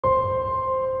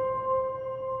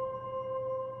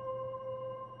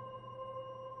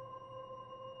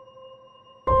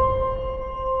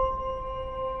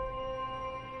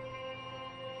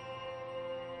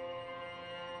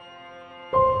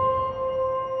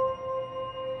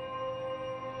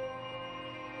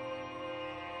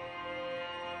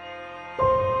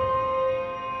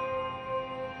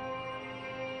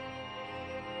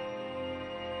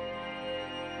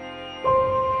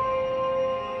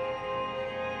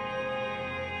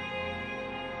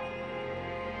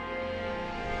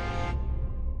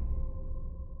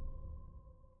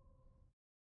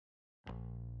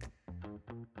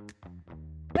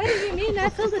mean, I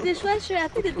filled the dishwasher. I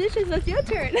think the dishes was your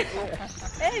turn.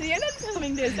 Hey, you're not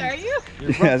filming this, are you?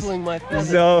 You're ruffling my feathers.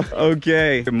 So,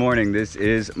 okay. Good morning. This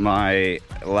is my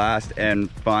last and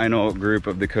final group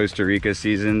of the Costa Rica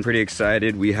season. Pretty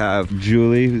excited. We have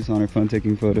Julie, who's on her phone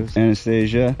taking photos,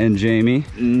 Anastasia, and Jamie.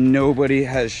 Nobody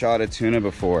has shot a tuna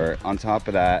before. On top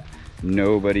of that,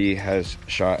 nobody has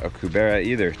shot a cubera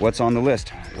either. What's on the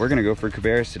list? We're gonna go for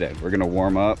cuberas today. We're gonna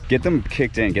warm up, get them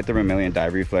kicked in, get the mammalian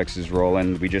dive reflexes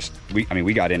rolling. We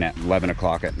got in at 11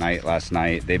 o'clock at night last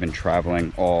night. They've been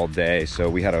traveling all day, so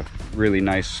we had a really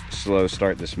nice slow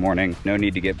start this morning. No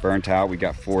need to get burnt out. We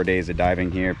got 4 days of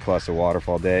diving here plus a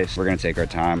waterfall day, so we're gonna take our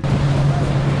time.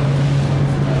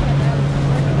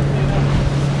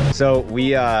 So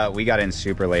we got in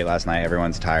super late last night.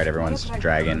 Everyone's tired, everyone's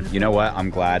dragging. You know what? I'm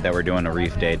glad that we're doing a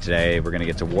reef day today. We're gonna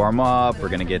get to warm up, we're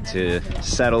gonna get to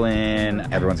settle in.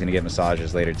 Everyone's gonna get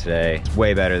massages later today. It's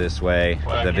way better this way.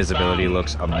 The visibility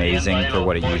looks amazing for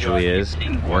what it usually is.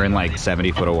 We're in like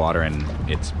 70 foot of water and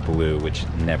it's blue, which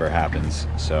never happens.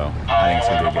 So I think it's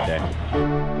gonna be a good day.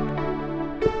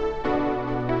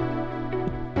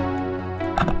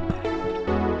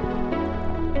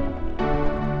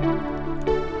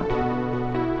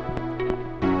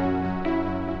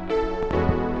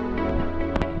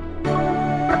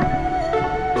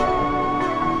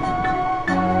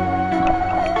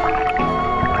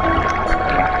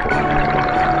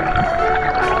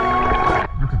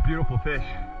 Fish.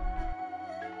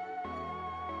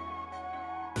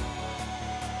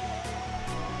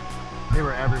 They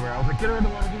were everywhere. I was like, get her in the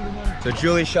water, get her in the water. So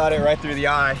Julie shot it right through the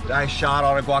eye. Nice shot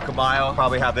on a guacamole.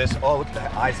 Probably have this. Oh, look at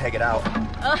the eyes hanging out.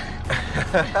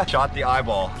 Shot the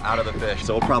eyeball out of the fish.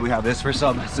 So we'll probably have this for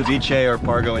some ceviche or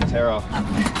pargo entero.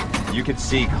 You can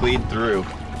see clean through.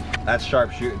 That's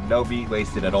sharp shooting. No beat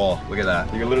wasted at all. Look at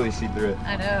that. You can literally see through it.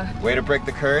 I know. Way to break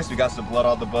the curse. We got some blood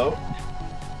on the boat.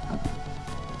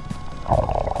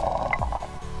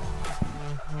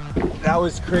 That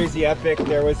was crazy epic.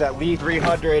 There was at least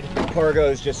 300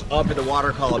 pargos just up in the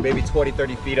water column, maybe 20,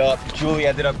 30 feet up. Julie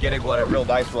ended up getting one, a real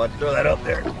nice one. Throw that up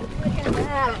there. Look at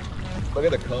that. Look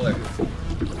at the color.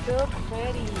 So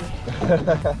pretty.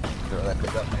 Throw that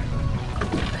thing up there.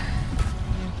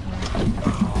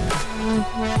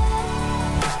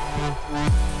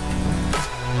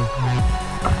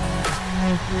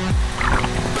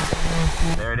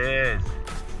 There it is.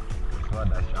 Come on,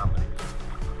 nice shot, buddy.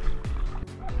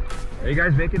 Are you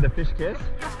guys making the fish kiss?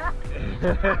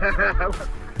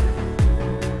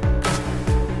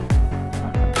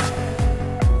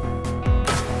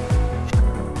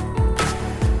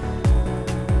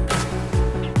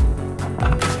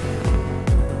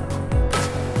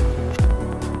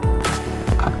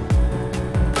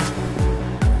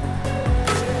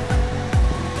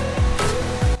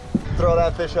 Throw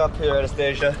that fish up here,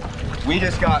 Anastasia. We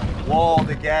just got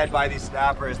walled again by these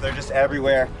snappers. They're just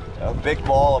everywhere. A big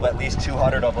ball of at least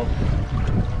 200 of them.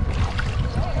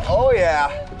 Oh yeah.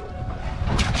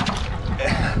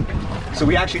 So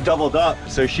we actually doubled up.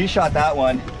 So she shot that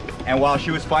one, and while she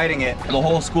was fighting it, the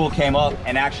whole school came up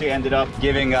and actually ended up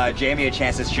giving Jamie a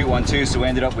chance to shoot one too. So we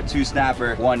ended up with 2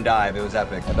 snapper, 1 dive. It was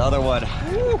epic. Another one.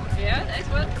 Woo. Yeah, nice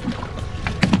one.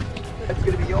 That's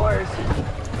gonna be yours.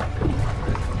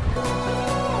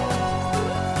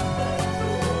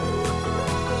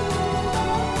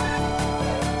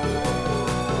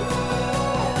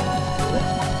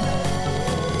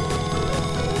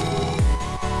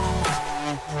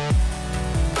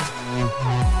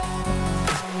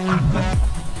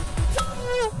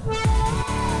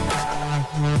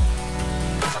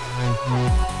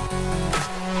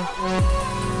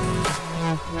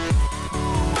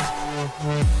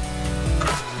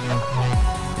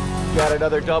 Got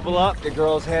another double up. The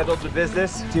girls handled the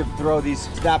business. See if throw these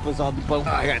snappers on the boat.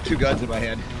 Oh, I got 2 guns in my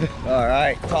hand. All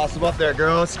right, toss them up there,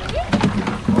 girls.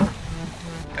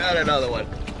 And another one.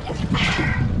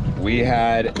 We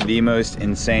had the most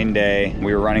insane day.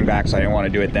 We were running back, so I didn't want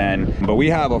to do it then. But we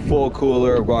have a full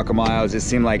cooler of guacamayos. It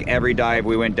seemed like every dive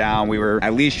we went down, we were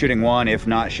at least shooting 1, if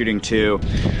not shooting 2.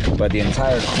 But the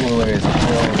entire cooler is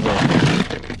filled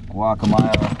with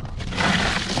guacamayo.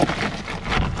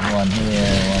 One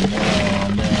here,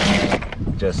 one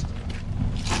there. Just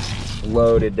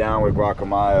loaded down with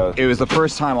guacamayo. It was the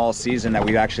first time all season that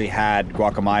we've actually had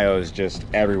guacamayos just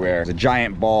everywhere. It's a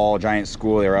giant ball, giant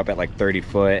school. They were up at like 30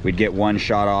 foot. We'd get 1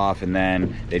 shot off and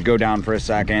then they'd go down for a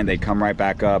second. They'd come right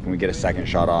back up and we'd get a 2nd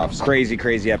shot off. Crazy,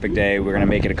 crazy epic day. We're gonna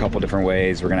make it a couple different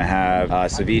ways. We're gonna have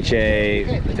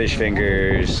ceviche, fish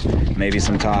fingers, maybe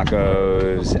some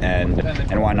tacos, and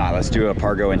why not? Let's do a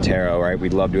pargo entero, right? We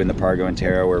love doing the pargo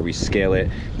entero where we scale it,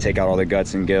 take out all the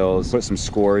guts and gills, put some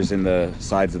scores in the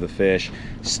sides of the fish, fish,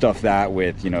 stuff that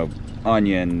with, you know,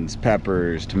 onions,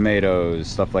 peppers, tomatoes,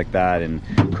 stuff like that, and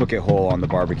cook it whole on the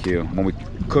barbecue. When we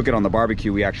cook it on the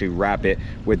barbecue, we actually wrap it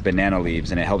with banana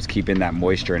leaves, and it helps keep in that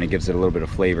moisture, and it gives it a little bit of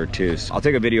flavor too. So I'll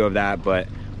take a video of that, but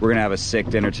we're gonna have a sick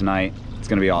dinner tonight. It's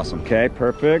gonna be awesome. Okay,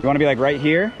 perfect. You wanna be like right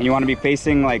here, and you wanna be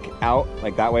facing like out,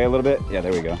 like that way a little bit. Yeah,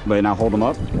 there we go. But now hold them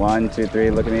up. 1, 2,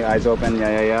 3, look at me, eyes open.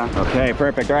 Yeah. Okay,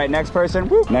 perfect. All right, next person.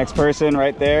 Woo. Next person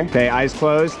right there. Okay, eyes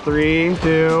closed. 3,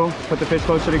 2, put the fish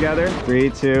closer together.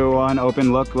 3, 2, 1,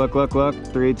 open, look.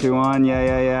 3, 2, 1,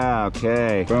 yeah.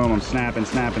 Okay, boom, I'm snapping.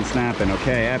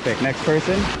 Okay, epic. Next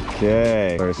person.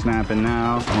 Okay, we're snapping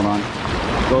now. Hold on.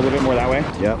 Go a little bit more that way.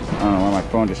 Yep. I don't know why my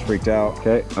phone just freaked out.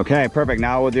 Okay, perfect.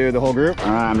 Now we'll do the whole group.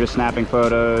 All right, I'm just snapping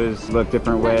photos, look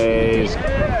different ways,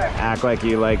 act like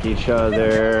you like each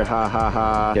other.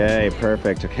 Ha. Okay,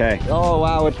 perfect. Okay. Oh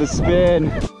wow, with the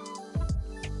spin.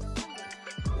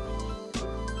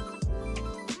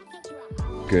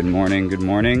 Good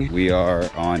morning. We are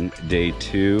on day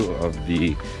 2 of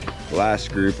the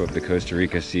last group of the Costa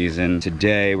Rica season.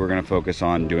 Today we're gonna focus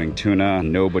on doing tuna.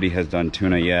 Nobody has done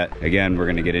tuna yet. Again, we're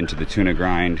gonna get into the tuna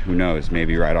grind. Who knows,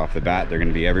 maybe right off the bat they're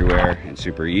gonna be everywhere and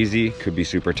super easy. Could be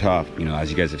super tough. You know,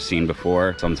 as you guys have seen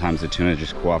before, sometimes the tuna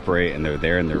just cooperate and they're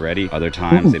there and they're ready. Other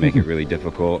times they make it really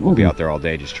difficult. We'll be out there all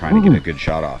day just trying to get a good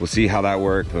shot off. We'll see how that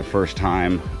worked for the first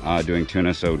time doing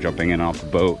tuna. So jumping in off the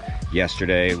boat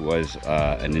yesterday was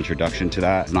an introduction to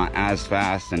that. It's not as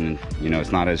fast, and you know,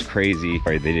 it's not as crazy.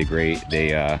 They did great.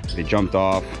 They jumped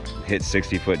off, hit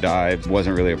 60-foot dives.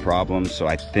 Wasn't really a problem, so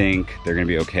I think they're gonna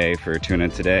be okay for tuna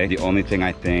today. The only thing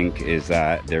I think is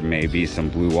that there may be some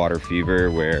blue water fever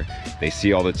where they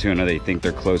see all the tuna, they think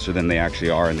they're closer than they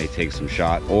actually are, and they take some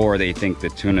shot, or they think the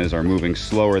tunas are moving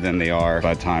slower than they are.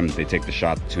 By the time they take the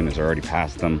shot, the tunas are already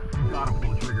past them. You gotta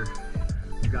pull the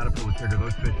trigger.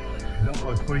 Those fish don't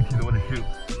go 22 to 1 to shoot.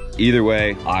 Either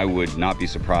way, I would not be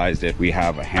surprised if we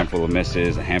have a handful of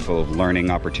misses, a handful of learning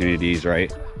opportunities,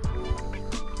 right?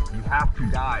 You have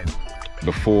to dive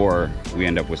before we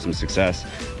end up with some success.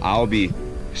 I'll be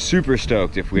super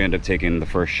stoked if we end up taking the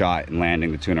first shot and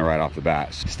landing the tuna right off the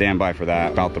bat. So stand by for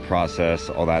that, about the process,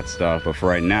 all that stuff. But for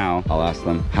right now, I'll ask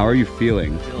them, how are you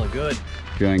feeling? Feeling good.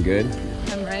 Feeling good?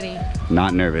 I'm ready.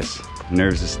 Not nervous.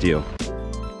 Nerves of steel.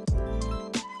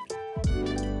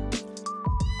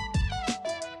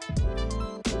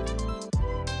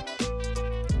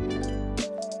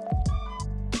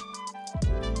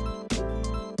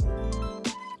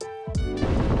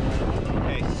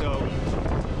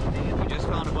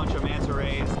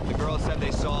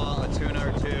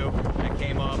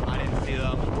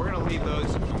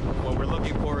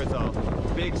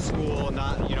 Big school,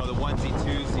 not, you know, the onesie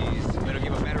twosies. It'll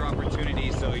give a better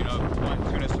opportunity, so, you know, if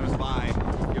one tuna swims by,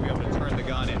 you'll be able to turn the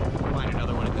gun and find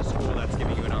another one at the school. That's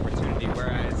giving you an opportunity,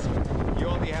 whereas you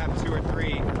only have 2 or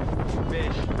 3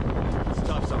 fish. It's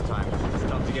tough sometimes. It's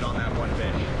tough to get on that one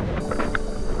fish.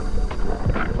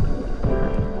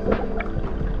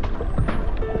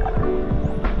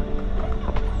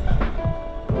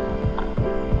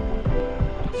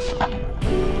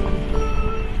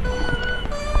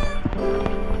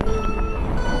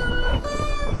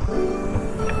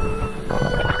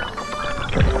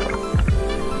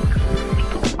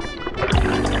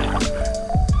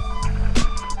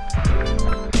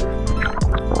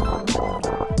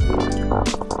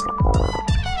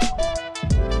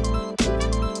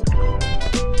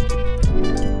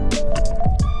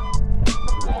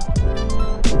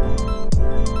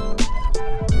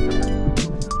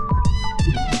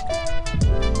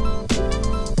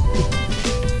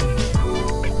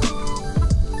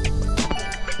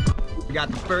 We got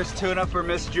the first tuna for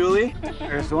Miss Julie.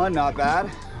 First one, not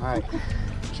bad. All right,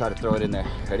 try to throw it in there.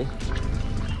 Ready?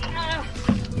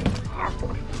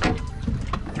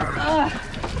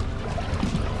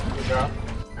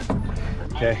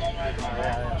 Okay,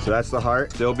 so that's the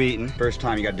heart, still beating. First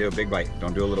time you gotta do a big bite.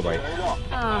 Don't do a little bite.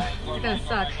 Oh, it's gonna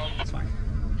suck. That's fine.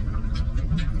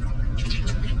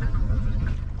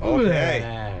 Okay,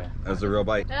 that was a real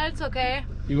bite. That's okay.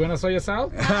 You want a soy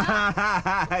sauce?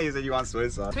 You said you want soy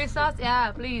sauce. Soy sauce?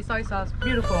 Yeah, please, soy sauce.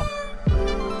 Beautiful.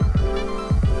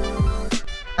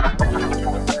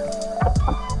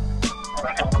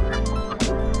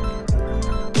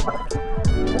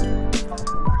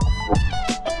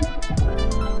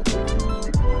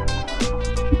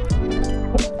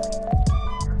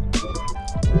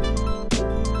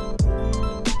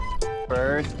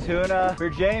 First tuna for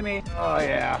Jamie. Oh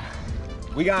yeah.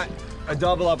 We got a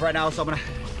double up right now, so I'm gonna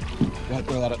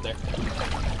throw that up there.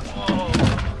 Oh.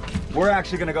 We're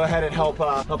actually gonna go ahead and help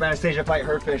Anastasia fight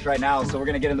her fish right now. So we're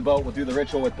gonna get in the boat. We'll do the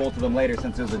ritual with both of them later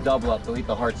since it was a double up. They'll eat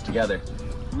the hearts together.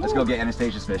 Let's go get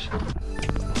Anastasia's fish.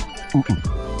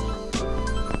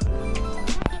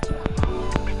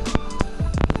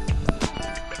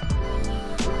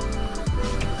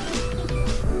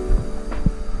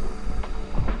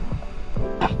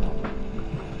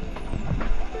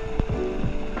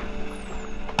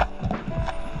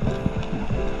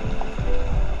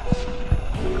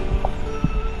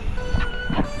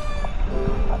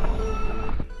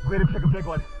 Way to pick a big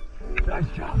one. Nice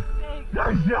job.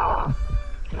 Nice job.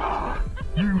 Ah,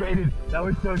 you rated. That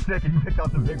was so sick, and you picked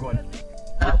out the big one.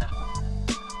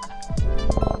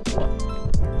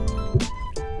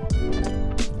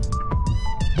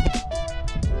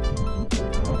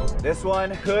 This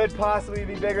one could possibly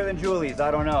be bigger than Julie's.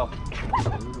 I don't know.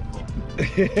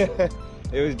 It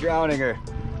was drowning her.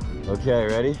 Okay,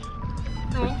 ready?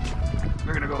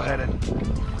 We're gonna go ahead and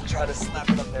try to slap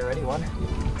it up there. Ready? 1,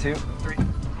 2, 3.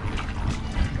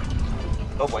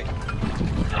 Oh boy.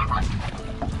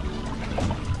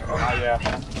 Oh yeah.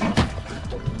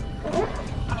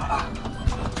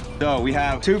 So we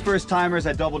have 2 first timers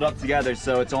that doubled up together,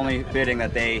 so it's only fitting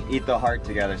that they eat the heart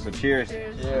together. So cheers.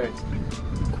 Cheers.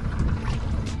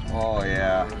 Oh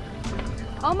yeah.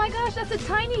 Oh my gosh, that's a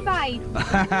tiny bite. Ooh,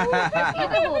 it's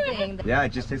edible thing. Yeah,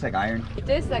 it just tastes like iron. It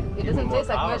tastes like, it doesn't taste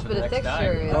like much, but the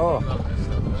texture is. Oh.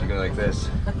 Should go like this.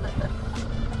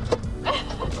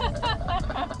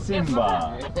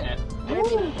 Simba.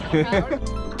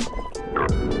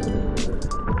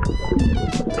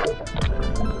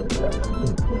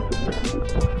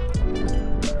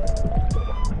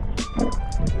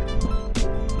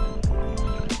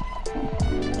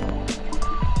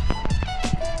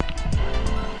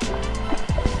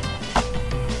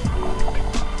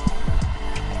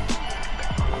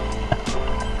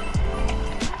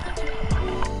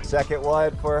 Second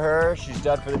one for her. She's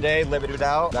done for the day, limited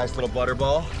out. Nice little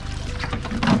butterball.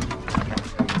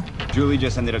 Julie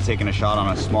just ended up taking a shot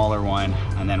on a smaller one,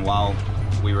 and then while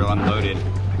we were unloaded,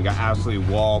 we got absolutely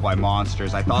walled by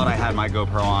monsters. I thought I had my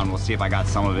GoPro on. We'll see if I got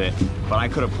some of it, but I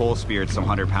could have pole speared some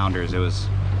 100-pounders. It was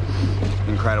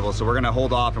incredible. So we're gonna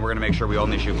hold off, and we're gonna make sure we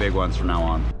only shoot big ones from now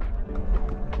on.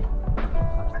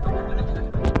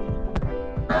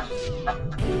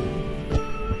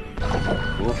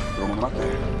 Oof, throw them up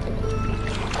there.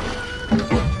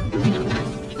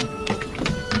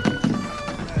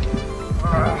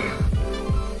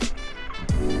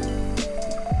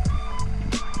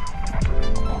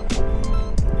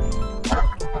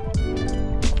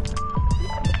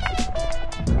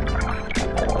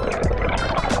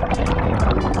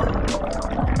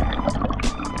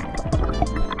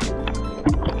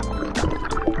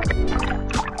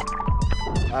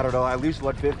 I don't know, at least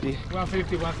 150.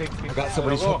 150, 160. I got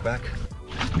somebody's hook back.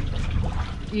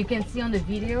 You can see on the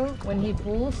video when he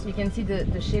pulls, you can see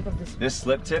the shape of this. This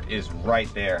slip tip is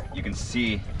right there. You can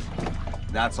see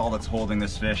that's all that's holding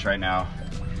this fish right now.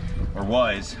 Or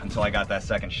was, until I got that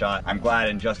second shot. I'm glad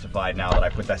and justified now that I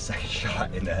put that second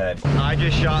shot in the head. I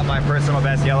just shot my personal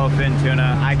best yellowfin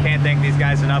tuna. I can't thank these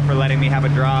guys enough for letting me have a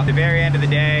drop. At the very end of the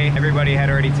day, everybody had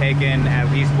already taken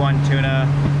at least 1 tuna.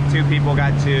 2 people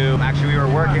got 2. Actually, we were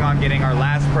working on getting our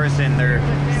last person their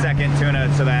second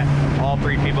tuna so that all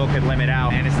 3 people could limit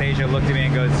out. Anastasia looked at me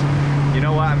and goes, you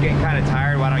know what, I'm getting kind of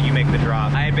tired, why don't you make the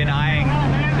drop? I had been eyeing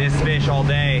this fish all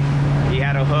day. He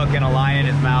had a hook and a line in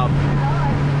his mouth.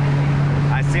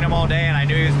 I seen him all day and I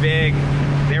knew he was big.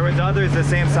 There was others the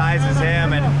same size as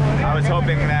him, and I was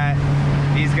hoping that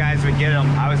these guys would get him.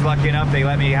 I was lucky enough they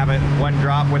let me have one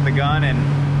drop with the gun, and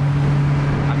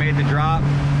I made the drop,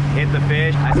 hit the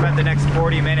fish. I spent the next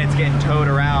 40 minutes getting towed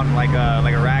around like a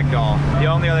rag doll. The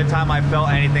only other time I felt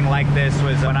anything like this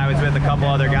was when I was with a couple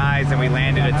other guys and we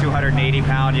landed a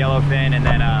 280-pound yellowfin and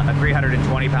then a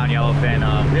 320-pound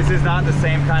yellowfin. This is not the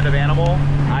same kind of animal.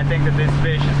 I think that this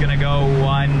fish is gonna go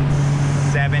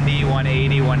 170,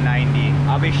 180, 190.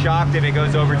 I'll be shocked if it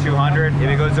goes over 200. If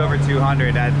it goes over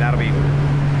 200, that'll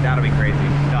be crazy,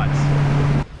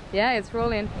 nuts. Yeah, it's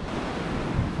rolling.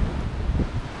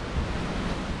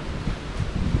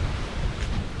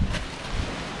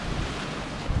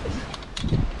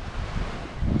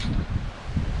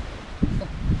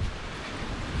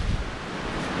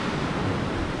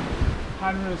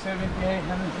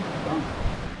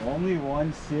 Only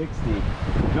 160.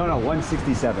 No,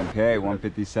 167. Okay,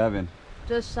 157.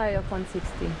 Just shy of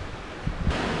 160.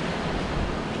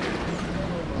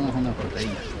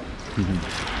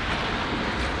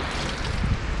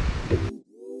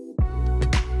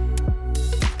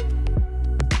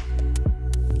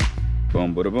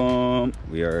 Boom, boom, boom.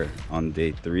 We are on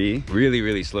day 3.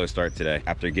 Really slow start today.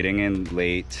 After getting in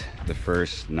late the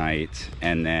first night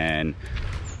and then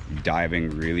diving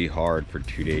really hard for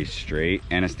 2 days straight.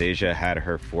 Anastasia had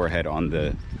her forehead on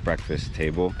the breakfast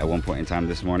table at one point in time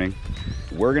this morning.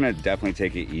 We're gonna definitely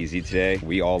take it easy today.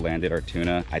 We all landed our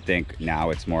tuna. I think now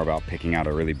it's more about picking out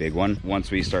a really big one.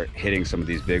 Once we start hitting some of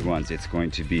these big ones, it's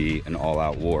going to be an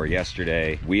all-out war.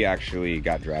 Yesterday, we actually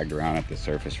got dragged around at the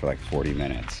surface for like 40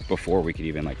 minutes before we could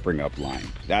even like bring up line.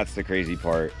 That's the crazy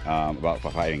part about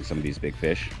fighting some of these big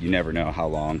fish. You never know how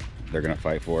long they're gonna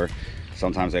fight for.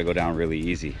 Sometimes they go down really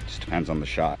easy. Just depends on the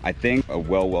shot. I think a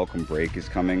welcome break is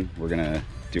coming. We're gonna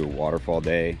do a waterfall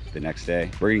day the next day.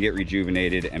 We're gonna get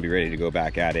rejuvenated and be ready to go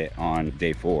back at it on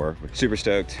day 4. We're super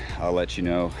stoked. I'll let you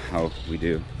know how we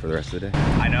do for the rest of the day.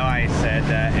 I know I said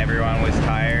that everyone was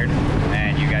tired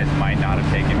and you guys might not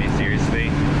have taken me seriously,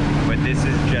 but this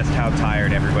is just how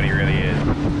tired everybody really is.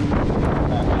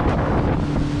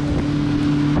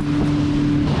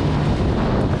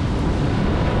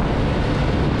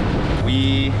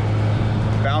 We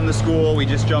found the school, we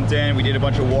just jumped in, we did a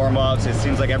bunch of warm-ups. It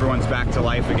seems like everyone's back to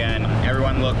life again.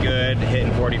 Everyone looked good,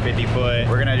 hitting 40, 50 foot.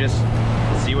 We're gonna just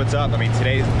see what's up. I mean,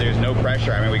 today there's no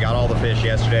pressure. I mean, we got all the fish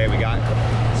yesterday, we got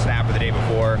snapper the day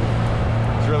before.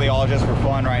 It's really all just for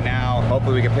fun right now.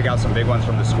 Hopefully we can pick out some big ones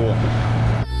from the school.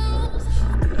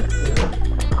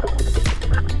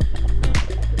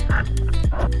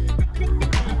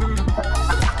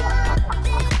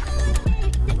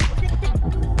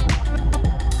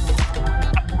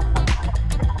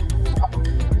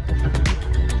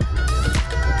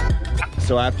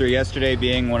 So after yesterday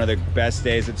being one of the best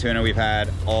days of tuna we've had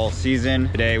all season,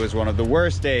 today was one of the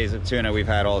worst days of tuna we've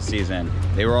had all season.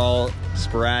 They were all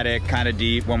sporadic, kind of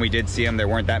deep. When we did see them, there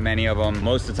weren't that many of them.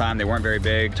 Most of the time, they weren't very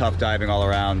big. Tough diving all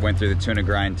around. Went through the tuna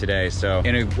grind today. So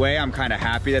in a way, I'm kind of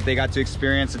happy that they got to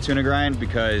experience the tuna grind,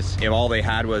 because if all they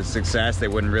had was success, they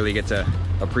wouldn't really get to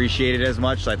appreciate it as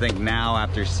much. So I think now,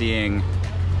 after seeing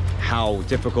how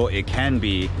difficult it can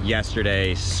be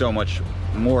yesterday, so much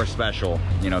more special.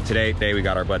 You know, today we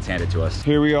got our butts handed to us.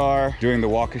 Here we are doing the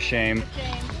walk of shame.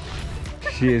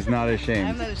 She is not ashamed.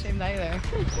 I'm not ashamed either.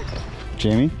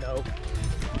 Jamie? No.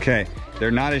 Okay,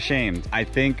 they're not ashamed. I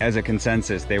think as a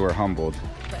consensus, they were humbled.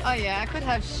 Oh yeah, I could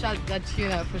have shot that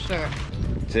tuna for sure.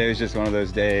 Today was just one of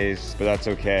those days, but that's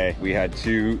okay. We had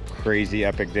 2 crazy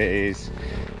epic days.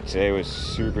 Today was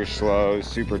super slow,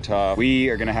 super tough. We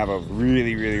are gonna have a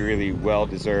really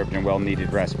well-deserved and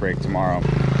well-needed rest break tomorrow.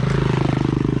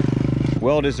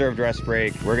 Well-deserved rest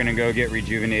break. We're gonna go get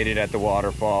rejuvenated at the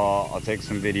waterfall. I'll take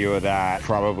some video of that.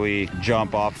 Probably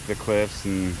jump off the cliffs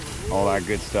and all that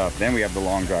good stuff. Then we have the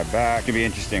long drive back. It's gonna be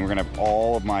interesting. We're gonna have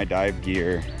all of my dive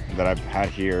gear that I've had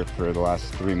here for the last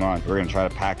 3 months. We're gonna try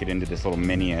to pack it into this little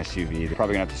mini SUV. They're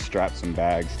probably gonna have to strap some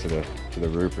bags to the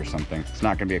roof or something. It's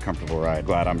not gonna be a comfortable ride.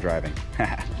 Glad I'm driving.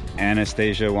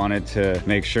 Anastasia wanted to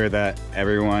make sure that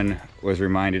everyone was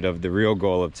reminded of the real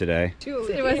goal of today.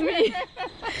 It was me.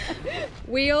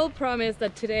 We all promised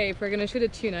that today, if we're gonna shoot a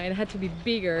tuna, it had to be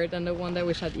bigger than the one that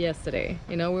we shot yesterday.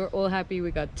 You know, we're all happy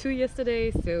we got 2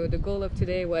 yesterday, so the goal of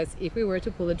today was, if we were to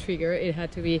pull the trigger, it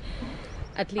had to be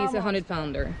at least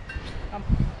 100-pounder.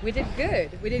 We did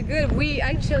good. We did good. We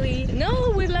actually,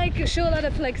 we like show a lot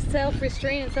of like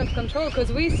self-restraint and self-control,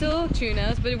 because we saw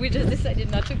tunas, but we just decided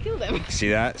not to kill them. See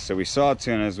that? So we saw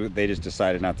tunas, they just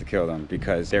decided not to kill them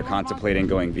because they're contemplating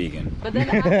going vegan. But then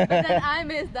I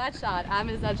missed that shot.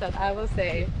 I will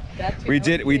say that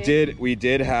tuna We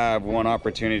did have one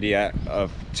opportunity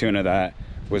of tuna that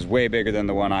was way bigger than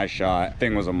the one I shot.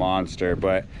 Thing was a monster,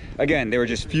 but again, they were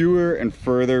just fewer and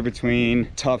further between.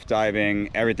 Tough diving,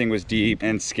 everything was deep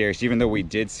and scarce. Even though we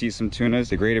did see some tunas,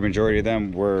 the greater majority of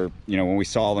them were, you know, when we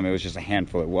saw them, it was just a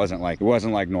handful. It wasn't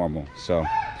like normal. So,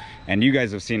 and you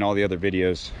guys have seen all the other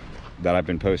videos that I've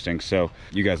been posting, so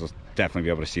you guys will definitely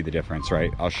be able to see the difference,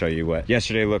 right? I'll show you what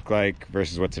yesterday looked like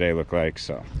versus what today looked like.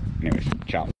 So anyways,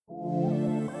 ciao.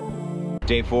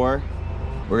 Day 4.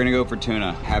 We're gonna go for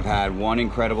tuna. Have had one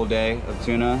incredible day of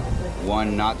tuna,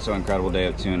 one not so incredible day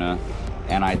of tuna,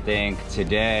 and I think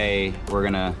today we're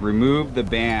gonna remove the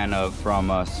ban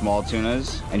from small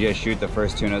tunas and just shoot the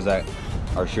first tunas that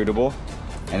are shootable,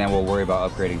 and then we'll worry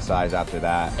about upgrading size after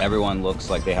that. Everyone looks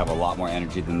like they have a lot more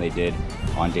energy than they did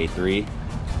on day 3.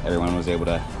 Everyone was able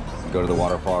to go to the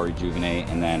waterfall, rejuvenate,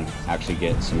 and then actually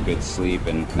get some good sleep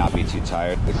and not be too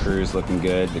tired. The crew's looking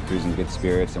good, the crew's in good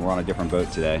spirits, and we're on a different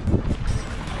boat today.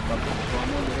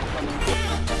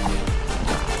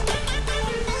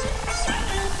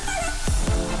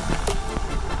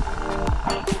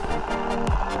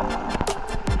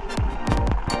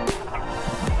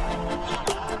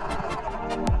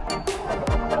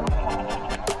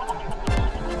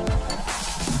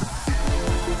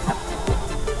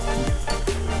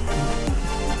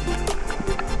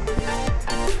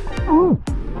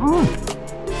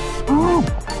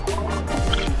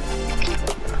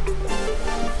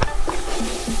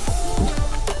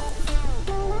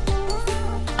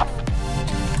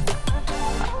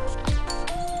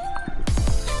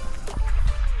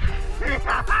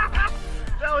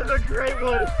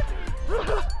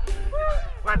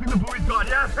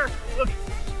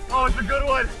 Oh, it's a good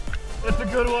one. It's a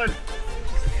good one.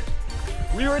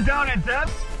 We were down at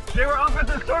depth. They were up at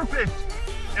the surface.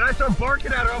 And I start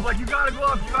barking at her. I'm like, you gotta go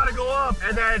up, you gotta go up.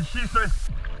 And then she says,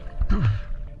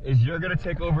 you're gonna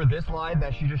take over this line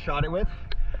that she just shot it with.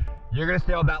 You're gonna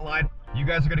stay on that line. You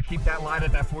guys are gonna keep that line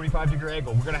at that 45-degree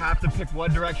angle. We're gonna have to pick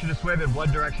one direction to swim and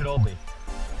one direction only.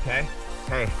 Okay?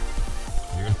 Hey,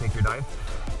 you're gonna take your knife.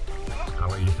 I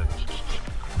want you to sit.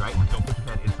 Right? But don't put your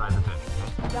hand inside the fish,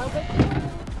 okay?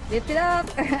 Lift it up.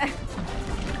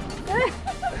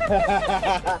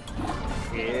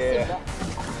 Yeah.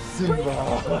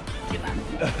 Simba.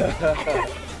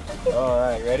 All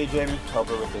right, ready, Jamie? Help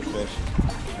her with this fish.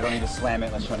 You don't need to slam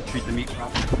it. Let's try to treat the meat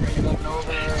properly. Bring it up and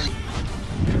over.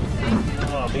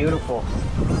 Oh, beautiful.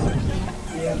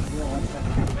 Yeah, one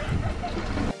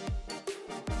second.